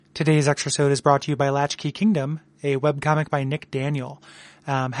Today's Extrasode is brought to you by Latchkey Kingdom, a webcomic by Nick Daniel.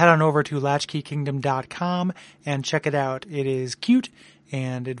 Head on over to latchkeykingdom.com and check it out. It is cute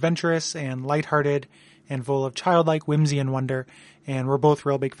and adventurous and lighthearted and full of childlike whimsy and wonder, and we're both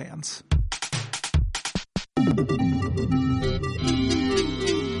real big fans.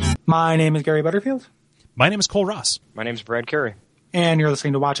 My name is Gary Butterfield. My name is Cole Ross. My name is Brad Carey. And you're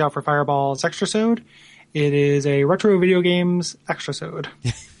listening to Watch Out for Fireball's Extrasode. It is a retro video games Extrasode.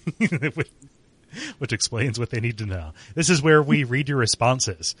 Which explains what they need to know. This is where we read your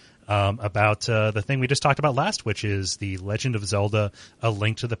responses about the thing we just talked about last, which is The Legend of Zelda, A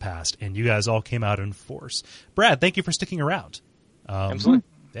Link to the Past. And you guys all came out in force. Brad, thank you for sticking around. Absolutely.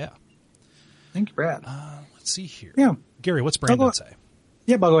 Yeah. Thank you, Brad. Let's see here. Yeah. Gary, what's Brandon say?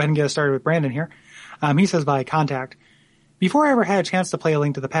 Yep, I'll go ahead and get us started with Brandon here. He says by contact, before I ever had a chance to play A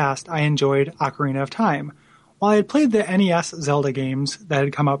Link to the Past, I enjoyed Ocarina of Time. While I had played the NES Zelda games that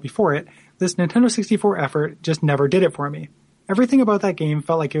had come out before it, this Nintendo 64 effort just never did it for me. Everything about that game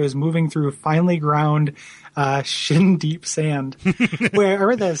felt like it was moving through finely ground, shin-deep sand. Where I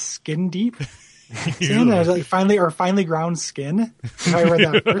read that as skin-deep sand, I was like, finely ground skin. I read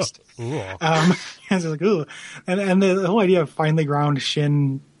that first. I was like, ooh. And the whole idea of finely ground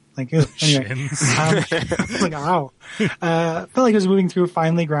shin, like, anyway. Shins. Like, wow. Felt like it was moving through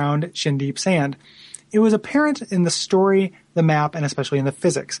finely ground, shin-deep sand. It was apparent in the story, the map, and especially in the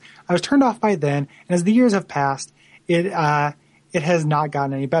physics. I was turned off by then, and as the years have passed, it has not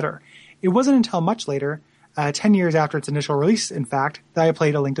gotten any better. It wasn't until much later, 10 years after its initial release, in fact, that I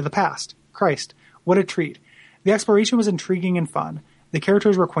played A Link to the Past. Christ, what a treat. The exploration was intriguing and fun. The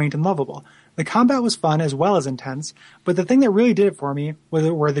characters were quaint and lovable. The combat was fun as well as intense, but the thing that really did it for me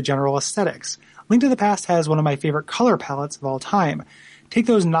were the general aesthetics. Link to the Past has one of my favorite color palettes of all time. Take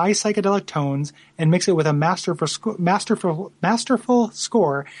those nice psychedelic tones and mix it with a masterful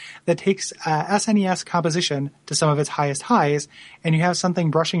score that takes SNES composition to some of its highest highs, and you have something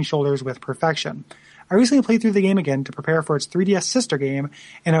brushing shoulders with perfection. I recently played through the game again to prepare for its 3DS sister game,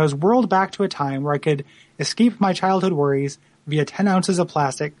 and I was whirled back to a time where I could escape my childhood worries via 10 ounces of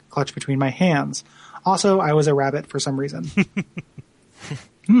plastic clutched between my hands. Also, I was a rabbit for some reason.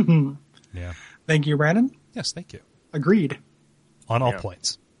 Yeah. Thank you, Brandon. Yes, thank you. Agreed. On all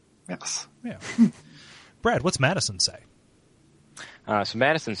points. Yes. Yeah. Brad, what's Madison say? So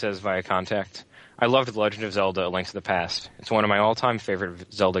Madison says via contact, I loved The Legend of Zelda, A Link to the Past. It's one of my all-time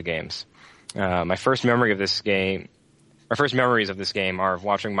favorite Zelda games. My first memories of this game are of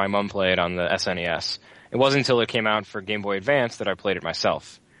watching my mom play it on the SNES. It wasn't until it came out for Game Boy Advance that I played it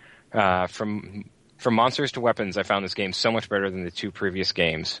myself. From monsters to weapons, I found this game so much better than the two previous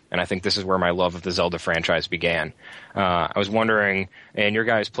games, and I think this is where my love of the Zelda franchise began. I was wondering, in your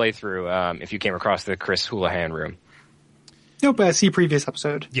guys' playthrough, if you came across the Chris Houlihan room. Nope, see previous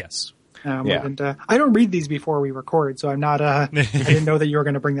episode. Yes. Yeah. And, I don't read these before we record, so I'm not, I didn't know that you were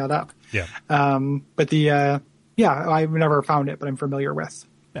going to bring that up. Yeah. But I've never found it, but I'm familiar with.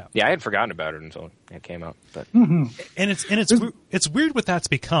 Yeah, I had forgotten about it until it came out. But and it's weird what that's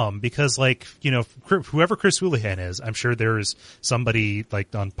become because, like, you know, whoever Chris Houlihan is, I'm sure there's somebody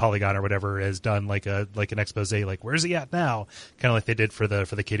like on Polygon or whatever has done like an expose, like where's he at now, kind of like they did for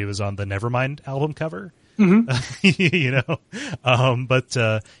the kid who was on the Nevermind album cover. You know, but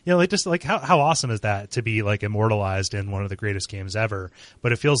you know, like just like how awesome is that to be like immortalized in one of the greatest games ever?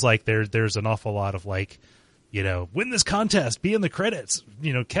 But it feels like there's an awful lot of like, you know, win this contest, be in the credits,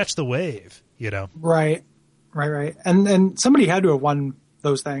 you know, catch the wave, you know. Right. And somebody had to have won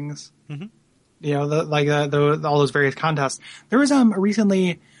those things. Mm-hmm. You know, all those various contests. There was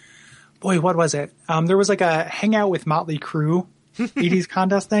recently, boy, what was it? There was like a Hangout with Motley Crue 80s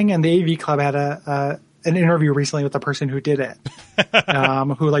contest thing, and the AV Club had an interview recently with the person who did it,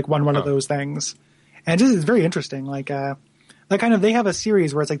 who like won one of those things. And just it's very interesting. Like they have a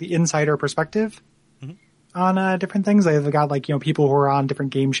series where it's like the insider perspective on different things. They've got like, you know, people who are on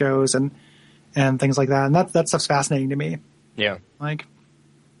different game shows and things like that. And that stuff's fascinating to me. Yeah. Like,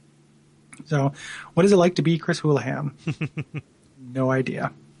 so what is it like to be Chris Houlihan? No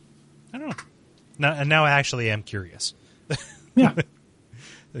idea. I don't know. Now I actually am curious. Yeah.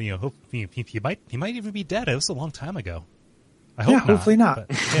 You know, he might even be dead. It was a long time ago. I hope not. Hopefully not.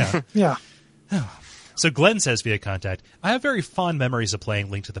 But, yeah. Yeah. So Glenn says via contact, I have very fond memories of playing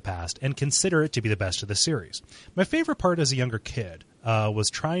Link to the Past and consider it to be the best of the series. My favorite part as a younger kid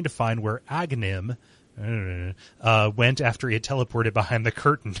was trying to find where Aghanim went after he had teleported behind the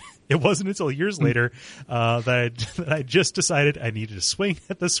curtain. It wasn't until years later that I just decided I needed to swing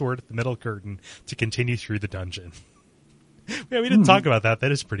at the sword at the middle curtain to continue through the dungeon. Yeah, we didn't talk about that.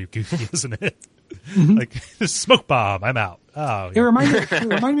 That is pretty goofy, isn't it? Like, smoke bomb, I'm out. Oh, It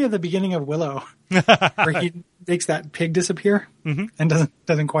reminded me of the beginning of Willow, where he makes that pig disappear and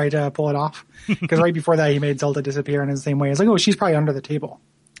doesn't quite pull it off. Because right before that, he made Zelda disappear in the same way. It's like, oh, she's probably under the table.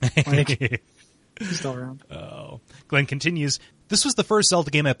 Like, she's still around. Oh. Glenn continues, this was the first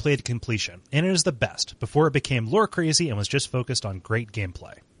Zelda game I played to completion, and it is the best, before it became lore crazy and was just focused on great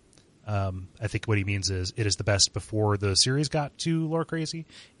gameplay. I think what he means is it is the best before the series got to lore crazy,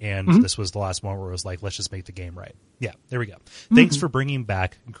 and this was the last one where it was like, let's just make the game right. Yeah, there we go. Thanks for bringing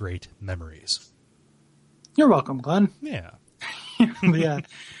back great memories. You're welcome, Glenn. Yeah. Yeah.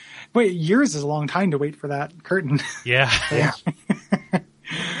 Wait, years is a long time to wait for that curtain. Yeah. Yeah.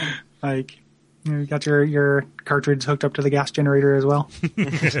 Like, you got your cartridge hooked up to the gas generator as well.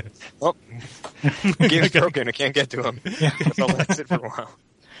 Well, the game's broken. I can't get to him. Yeah. So I'll exit for a while.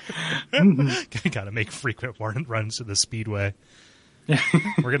 Gotta make frequent runs to the speedway. Yeah.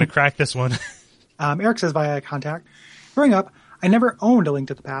 We're gonna crack this one. Eric says via contact, growing up, I never owned A Link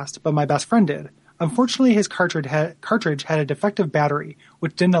to the Past, but my best friend did. Unfortunately, his cartridge had a defective battery,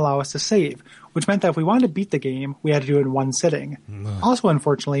 which didn't allow us to save, which meant that if we wanted to beat the game, we had to do it in one sitting. Also,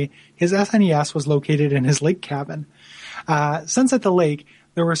 unfortunately, his SNES was located in his lake cabin. Since at the lake,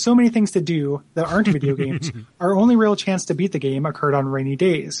 there were so many things to do that aren't video games, our only real chance to beat the game occurred on rainy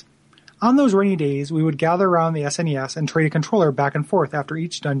days. On those rainy days, we would gather around the SNES and trade a controller back and forth after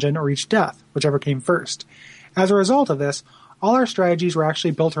each dungeon or each death, whichever came first. As a result of this, all our strategies were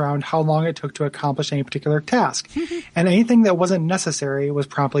actually built around how long it took to accomplish any particular task, and anything that wasn't necessary was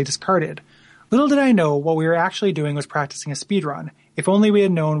promptly discarded. Little did I know what we were actually doing was practicing a speedrun, if only we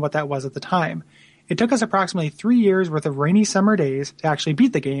had known what that was at the time. It took us approximately 3 years worth of rainy summer days to actually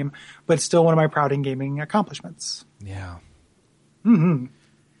beat the game, but it's still one of my proud in gaming accomplishments. Yeah.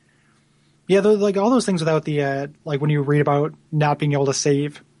 Yeah, like all those things without the like when you read about not being able to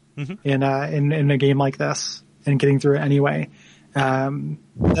save in a game like this and getting through it anyway,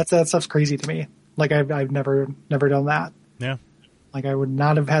 that stuff's crazy to me. Like I've never done that. Yeah. Like I would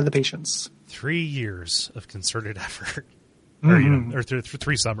not have had the patience. 3 years of concerted effort, or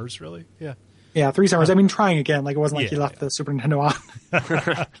 3 summers, really. Yeah. Yeah, 3 summers. I mean, trying again. Like it wasn't like he left the Super Nintendo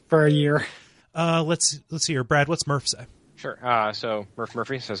on for a year. Let's see here, Brad. What's Murph say? Sure. So Murph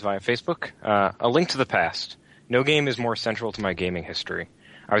Murphy says via Facebook, A Link to the Past. No game is more central to my gaming history.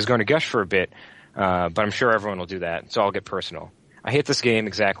 I was going to gush for a bit, but I'm sure everyone will do that, so I'll get personal. I hit this game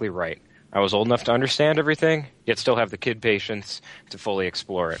exactly right. I was old enough to understand everything, yet still have the kid patience to fully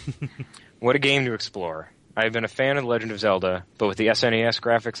explore it. What a game to explore. I have been a fan of The Legend of Zelda, but with the SNES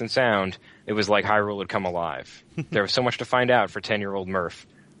graphics and sound, it was like Hyrule had come alive. There was so much to find out for 10-year-old Murph.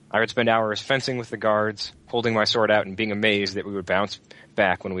 I would spend hours fencing with the guards, holding my sword out and being amazed that we would bounce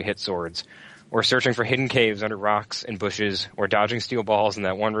back when we hit swords, or searching for hidden caves under rocks and bushes, or dodging steel balls in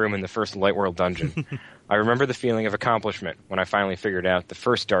that one room in the first Light World dungeon. I remember the feeling of accomplishment when I finally figured out the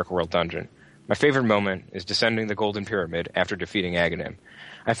first Dark World dungeon. My favorite moment is descending the Golden Pyramid after defeating Aghanim.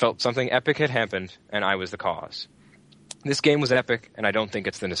 I felt something epic had happened, and I was the cause. This game was epic, and I don't think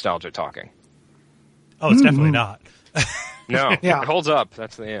it's the nostalgia talking. Oh, it's definitely not. No, Yeah. It holds up.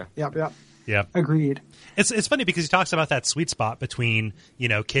 That's the Yep. Yeah. Agreed. It's funny because he talks about that sweet spot between,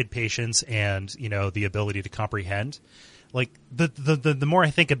 kid patience and, the ability to comprehend. Like the more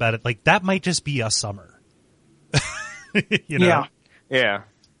I think about it, like that might just be a summer. Yeah. Yeah.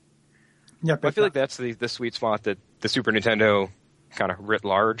 Yep. I feel like that's the sweet spot that the Super Nintendo kind of writ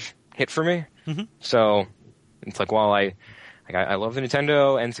large hit for me. So it's like, while I love the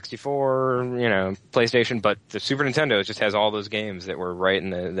Nintendo, N64, PlayStation, but the Super Nintendo just has all those games that were right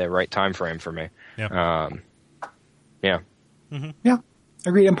in the right time frame for me. Yeah. Yeah. Yeah,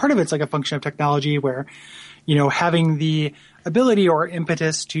 agreed. And part of it's like a function of technology where, having the ability or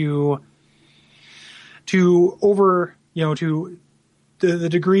impetus to over, to the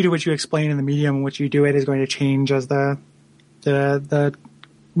degree to which you explain in the medium in which you do it is going to change as the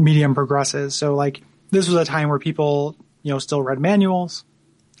medium progresses. So like this was a time where people, still read manuals.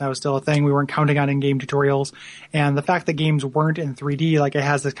 That was still a thing. We weren't counting on in-game tutorials. And the fact that games weren't in 3D, like it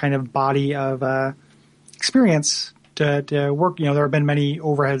has this kind of body of experience to work. There have been many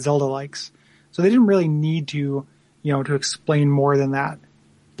overhead Zelda likes. So they didn't really need to, to explain more than that.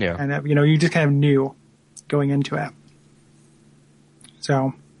 Yeah. And, you just kind of knew going into it.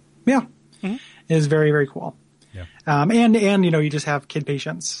 So, yeah, it is very, very cool. Yeah. And you just have kid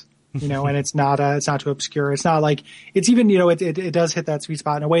patience, and it's not too obscure. It's not like it's even, it does hit that sweet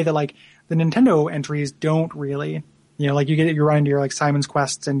spot in a way that like the Nintendo entries don't really, like you run into your like Simon's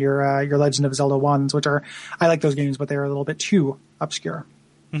Quests and your Legend of Zelda ones, which are, I like those games, but they're a little bit too obscure.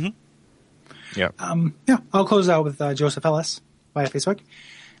 Yeah. I'll close out with Joseph Ellis via Facebook.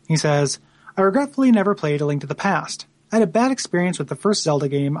 He says, I regretfully never played A Link to the Past. I had a bad experience with the first Zelda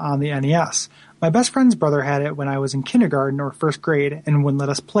game on the NES. My best friend's brother had it when I was in kindergarten or first grade and wouldn't let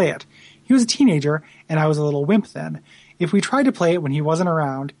us play it. He was a teenager, and I was a little wimp then. If we tried to play it when he wasn't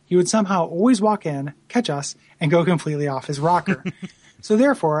around, he would somehow always walk in, catch us, and go completely off his rocker. So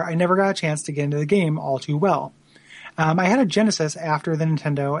therefore, I never got a chance to get into the game all too well. I had a Genesis after the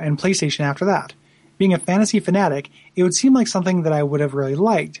Nintendo and PlayStation after that. Being a fantasy fanatic, it would seem like something that I would have really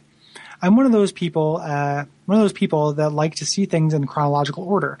liked. I'm one of those people that like to see things in chronological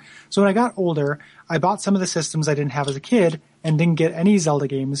order. So when I got older, I bought some of the systems I didn't have as a kid and didn't get any Zelda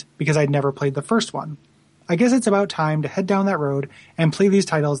games because I'd never played the first one. I guess it's about time to head down that road and play these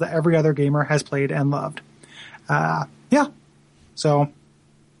titles that every other gamer has played and loved. Yeah. So,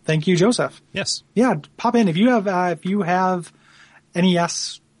 thank you, Joseph. Yes. Yeah, pop in if you have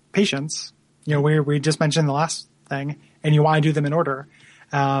NES patience. You know, we just mentioned the last thing, and you want to do them in order.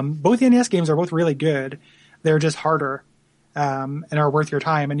 Both the NES games are both really good. They're just harder, and are worth your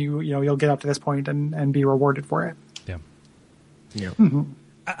time, and you'll get up to this point and be rewarded for it. Yeah. Yeah. Mm-hmm.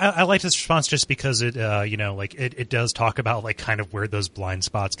 I like this response just because it, it does talk about like kind of where those blind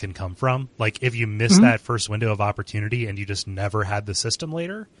spots can come from. Like if you miss that first window of opportunity and you just never had the system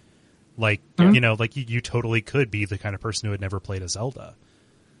later, like, you totally could be the kind of person who had never played a Zelda.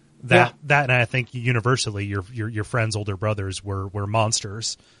 That, and I think universally your friends' older brothers were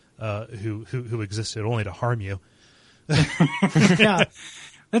monsters, who existed only to harm you. Yeah.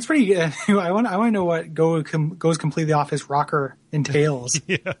 That's pretty good. I want to know what goes completely off his rocker entails.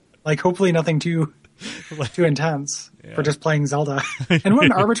 Yeah. Like hopefully nothing too intense for just playing Zelda. And what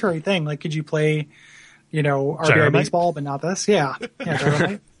an arbitrary thing. Like could you play, RBI Gyromite? baseball but not this? Yeah. Yeah,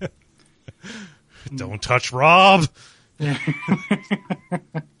 Gyromite. Don't touch Rob. Yeah.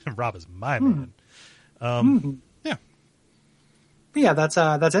 Rob is my man. Yeah. But yeah, that's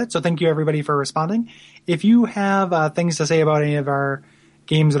it. So thank you everybody for responding. If you have things to say about any of our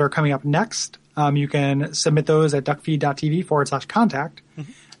games that are coming up next, you can submit those at duckfeed.tv/contact.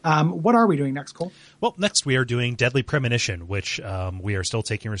 What are we doing next, Cole? Well, next we are doing Deadly Premonition, which we are still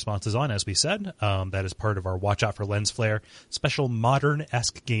taking responses on, as we said. That is part of our Watch Out for Lens Flare special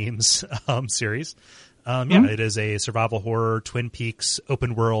modern-esque games series. It is a survival horror, Twin Peaks,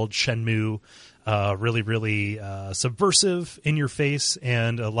 open world, Shenmue, really, really subversive, in your face,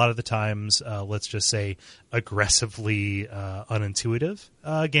 and a lot of the times, let's just say, aggressively unintuitive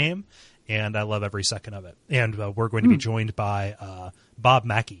game. And I love every second of it. And we're going to be joined by Bob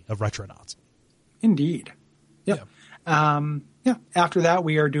Mackey of Retronauts. Indeed. Yep. Yeah. After that,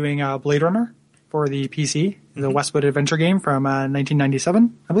 we are doing Blade Runner for the PC, the Westwood adventure game from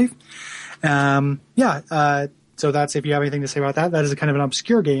 1997, I believe. So that's, if you have anything to say about that, that is a kind of an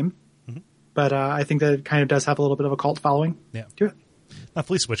obscure game, but I think that it kind of does have a little bit of a cult following to it. Not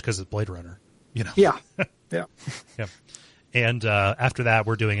fully switch because it's Blade Runner, Yeah. Yeah. Yeah. And after that,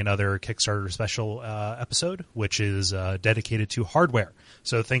 we're doing another Kickstarter special episode, which is dedicated to hardware.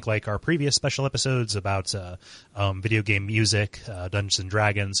 So think like our previous special episodes about video game music, Dungeons and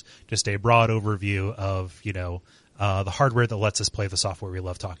Dragons, just a broad overview of, the hardware that lets us play the software we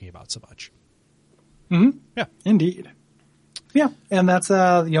love talking about so much. Mm-hmm. Yeah. Indeed. Yeah. And that's,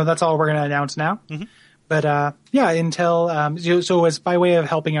 that's all we're going to announce now. But, until, so as by way of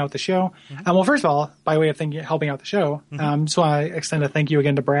helping out the show, well, first of all, by way of helping out the show, just want to extend a thank you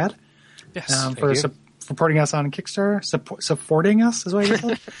again to Brad. Yes. For supporting us on Kickstarter, supporting us is what you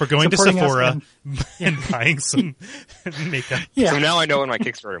said? For going to Sephora and buying some makeup. Yeah. So now I know what my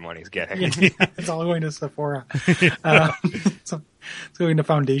Kickstarter money's getting. Yeah, it's all going to Sephora. So it's going to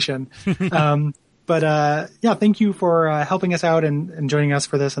Foundation. Thank you for helping us out and joining us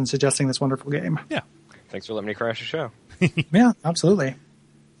for this and suggesting this wonderful game. Yeah. Thanks for letting me crash the show. Yeah, absolutely.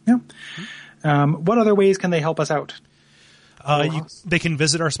 Yeah. What other ways can they help us out? They can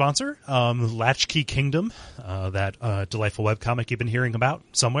visit our sponsor, Latchkey Kingdom, that delightful webcomic you've been hearing about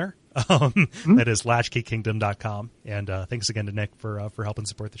somewhere. That is latchkeykingdom.com. And thanks again to Nick for helping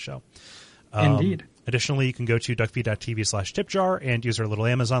support the show. Indeed. Additionally, you can go to duckfeed.tv/tipjar and use our little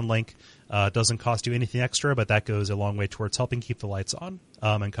Amazon link. It doesn't cost you anything extra, but that goes a long way towards helping keep the lights on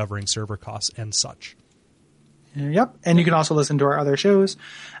and covering server costs and such. Yep. And you can also listen to our other shows.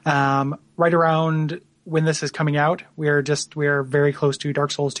 Right around when this is coming out, we are very close to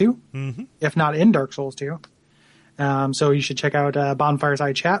Dark Souls 2, if not in Dark Souls 2. So you should check out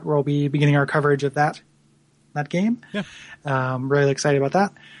Bonfireside Chat, where we'll be beginning our coverage of that game. Yeah. Really excited about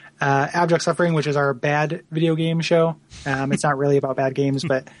that. Abject Suffering, which is our bad video game show. It's not really about bad games,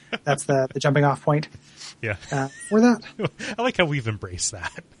 but that's the jumping off point. Yeah. For that. I like how we've embraced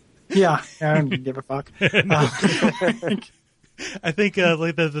that. Yeah. I don't give a fuck. I think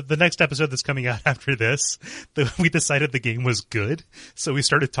like the next episode that's coming out after this, we decided the game was good, so we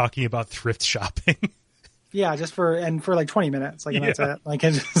started talking about thrift shopping. Yeah, just for like 20 minutes, like, and that's it. Like,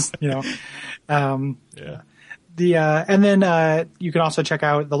 it's just, yeah. And then you can also check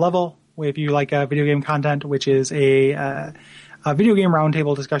out The Level if you like video game content, which is a video game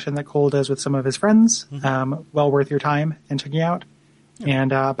roundtable discussion that Cole does with some of his friends. Well worth your time and checking out. And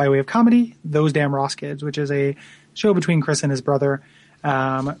by way of comedy, Those Damn Ross Kids, which is a show between Chris and his brother,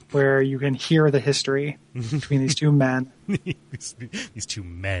 where you can hear the history between these two men. These two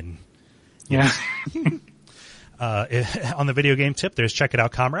men. Yeah. On the video game tip, there's Check It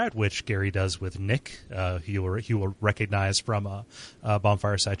Out Comrade, which Gary does with Nick. He will recognize from a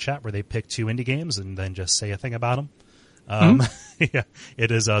Bonfireside Chat where they pick 2 indie games and then just say a thing about them. Yeah,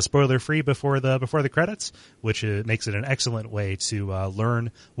 it is spoiler free before the credits, which makes it an excellent way to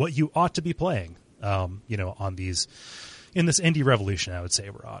learn what you ought to be playing. On these in this indie revolution, I would say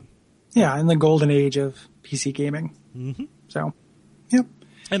we're on. Yeah, in the golden age of PC gaming. Mm-hmm. So, yep.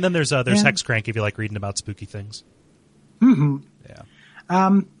 And then there's Hexcrank if you like reading about spooky things. Mm-hmm. Yeah.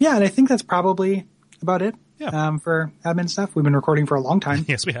 Yeah, and I think that's probably about it. Yeah. For admin stuff. We've been recording for a long time.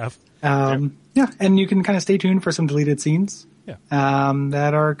 Yes, we have. Yeah, and you can kind of stay tuned for some deleted scenes. Yeah.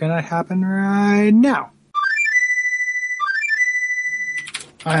 That are going to happen right now.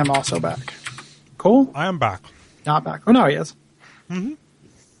 I am also back. Cole? I am back. Not back. Oh, no, he is. Mm-hmm.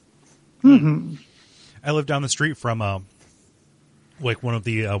 Mm-hmm. I live down the street from like one of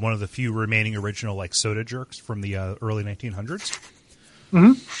the few remaining original like soda jerks from the early 1900s.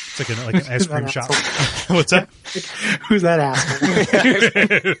 Mm-hmm. It's like an ice cream shop. What's that? Who's that asshole?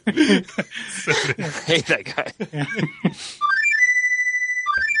 Hate that guy. Yeah.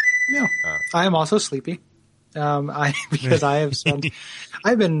 No, I am also sleepy. Because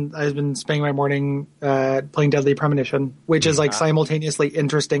I've been spending my morning playing Deadly Premonition, which is like simultaneously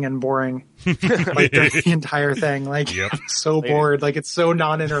interesting and boring, like the entire thing. Like, I'm so bored. Like, it's so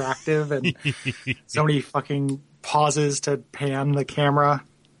non-interactive and so many fucking pauses to pan the camera.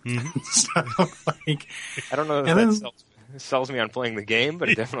 Stuff. Like, I don't know if that sells me on playing the game, but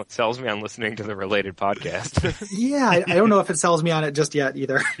it definitely sells me on listening to the related podcast. Yeah, I don't know if it sells me on it just yet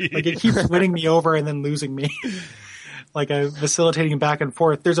either. Like, it keeps winning me over and then losing me. Like, I'm facilitating back and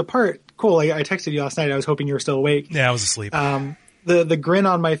forth. There's a part, Cole, I texted you last night. I was hoping you were still awake. Yeah, I was asleep. The grin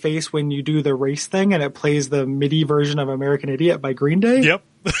on my face when you do the race thing and it plays the MIDI version of American Idiot by Green Day. Yep.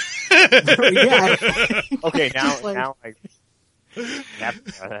 Yeah. Okay, now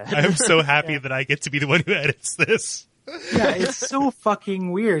I'm so happy that I get to be the one who edits this. Yeah, it's so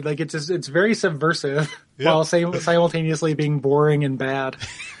fucking weird. Like, it's very subversive while simultaneously being boring and bad.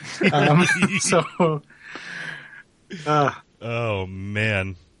 Oh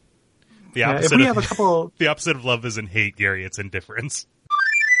man. The opposite of love isn't hate, Gary. It's indifference.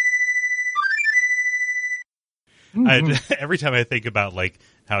 Mm-hmm. Every time I think about like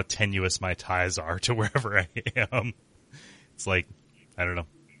how tenuous my ties are to wherever I am, it's like, I don't know.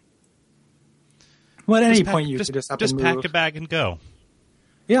 Well, at any point you could just pack a bag and go.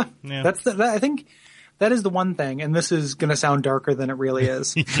 Yeah. I think that is the one thing, and this is going to sound darker than it really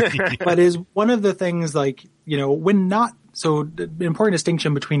is, but is one of the things, like, when not. So the important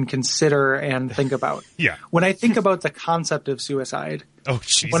distinction between consider and think about. Yeah. When I think about the concept of suicide,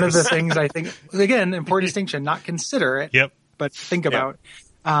 Jesus. One of the things I think, again, important distinction, not consider it, but think about.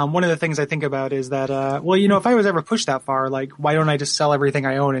 One of the things I think about is that, if I was ever pushed that far, like, why don't I just sell everything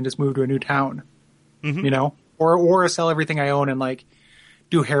I own and just move to a new town? Mm-hmm. Or sell everything I own and like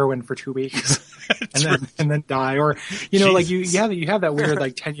do heroin for 2 weeks and then die. Or, like you have that weird,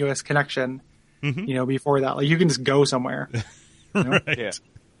 like, tenuous connection. Mm-hmm. Before that, like, you can just go somewhere. Right. Yeah.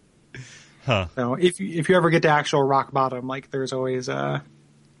 Huh. So if you ever get to actual rock bottom, like, there's always, you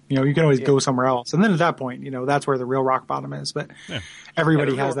can always go somewhere else. And then at that point, that's where the real rock bottom is. But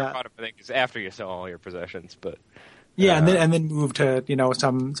everybody has that. Bottom, I think, is after you sell all your possessions, but. And then move to,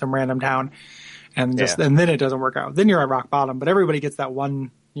 some random town and and then it doesn't work out. Then you're at rock bottom, but everybody gets that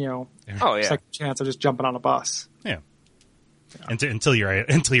one, second chance of just jumping on a bus. Yeah. Until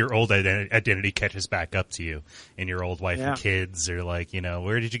your old identity catches back up to you, and your old wife and kids are like,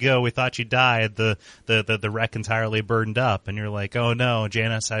 where did you go? We thought you died. The wreck entirely burned up, and you're like, oh no,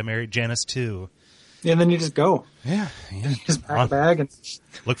 Janice, I married Janice too. And then you just go. Yeah. Just pack a bag and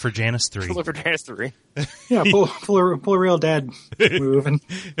look for Janice 3. Look for Janice 3. Yeah, pull a real dad move and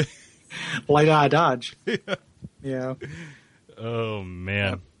light out of Dodge. Yeah. Oh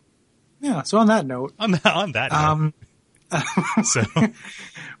man. Yeah. So on that note. So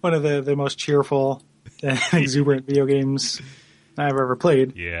one of the most cheerful and exuberant video games I've ever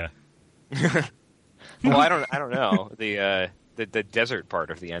played. Yeah. Well, I don't know. The the desert part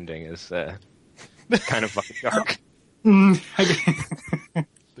of the ending is kind of fucking dark. They're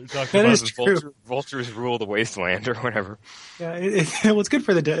talking That about is true. Vultures rule the wasteland or whatever. Yeah, well, it's good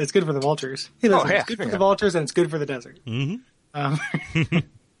for it's good for the vultures. Hey, listen, yeah, it's good for the vultures and it's good for the desert. Mm-hmm.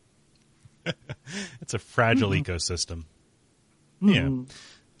 It's a fragile ecosystem. Yeah.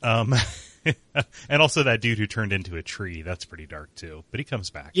 And also that dude who turned into a tree, that's pretty dark too. But he comes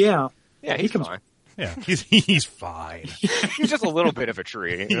back. Yeah, Yeah, he he's comes. fine. Yeah, he's fine. He's just a little bit of a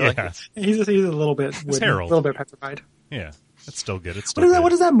tree. You know, like, Yeah. He's a little bit wooden, a Harold. little bit petrified. Yeah. It's still good. It's What still is that? good.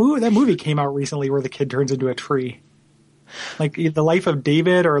 What is that movie? That movie came out recently where the kid turns into a tree. Like The Life of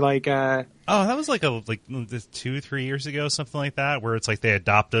David, or like Oh, that was like 2-3 years ago, something like that, where it's like they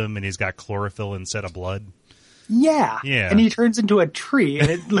adopt him and he's got chlorophyll instead of blood. Yeah. Yeah. And he turns into a tree, and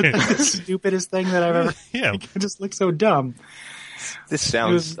it looked like the stupidest thing that I've ever. Yeah. Like, it just looks so dumb. this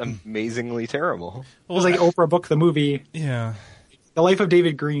sounds amazingly terrible. It was like Oprah booked the movie, Yeah. The Life of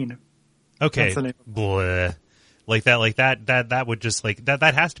David Green. Okay. That's the name. Bleh. Like that would just like that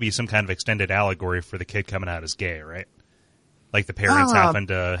has to be some kind of extended allegory for the kid coming out as gay, right? Like the parents having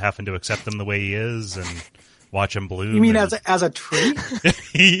to accept him the way he is and watch him bloom. You mean as a tree?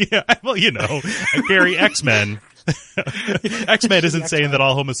 Yeah, well, Gary, X-Men. X-Men isn't saying that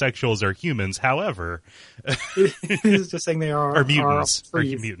all homosexuals are humans. However, It is just saying they are mutants. Are Or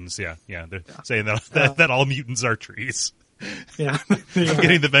trees. mutants, yeah. They're saying that all mutants are trees. Yeah. I'm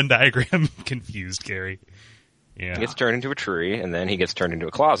getting the Venn diagram confused, Gary. Yeah. He gets turned into a tree, and then he gets turned into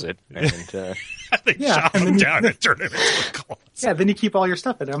a closet. And They Yeah, chop and him then down and turn him into a closet. Yeah, then you keep all your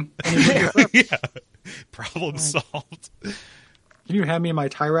stuff in him. And you make it Yeah. Problem solved. Can you hand me my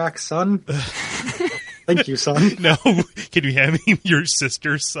Tyrax, son? Thank you, son. No. Can you hand me your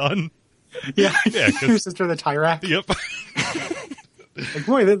sister's son? Yeah, Yeah, 'cause- your sister, the Tyrax. Yep. Like,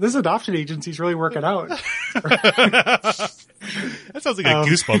 boy, this adoption agency's really working out. That sounds like a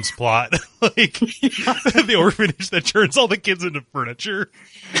Goosebumps plot. Like the orphanage that turns all the kids into furniture.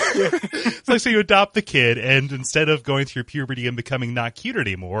 It's like, so you adopt the kid, and instead of going through puberty and becoming not cute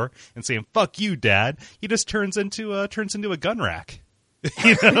anymore and saying "fuck you, dad," he just turns into a gun rack.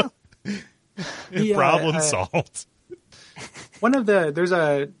 Problem solved. There's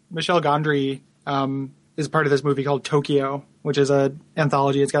a Michel Gondry is part of this movie called Tokyo, which is a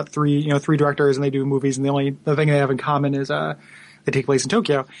anthology. It's got three directors, and they do movies, and the thing they have in common is they take place in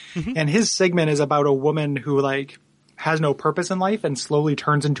Tokyo. Mm-hmm. And his segment is about a woman who like has no purpose in life and slowly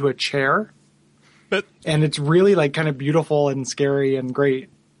turns into a chair. And it's really like kind of beautiful and scary and great.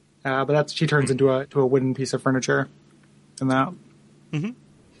 But she turns into a wooden piece of furniture in that. Mm-hmm.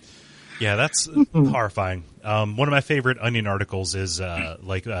 Yeah, that's horrifying. One of my favorite Onion articles is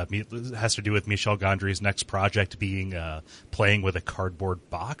has to do with Michel Gondry's next project being playing with a cardboard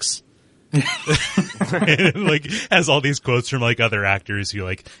box. And, like, has all these quotes from like other actors who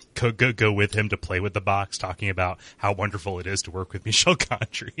like go with him to play with the box, talking about how wonderful it is to work with Michel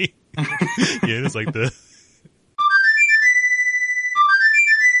Gondry. Yeah, it's like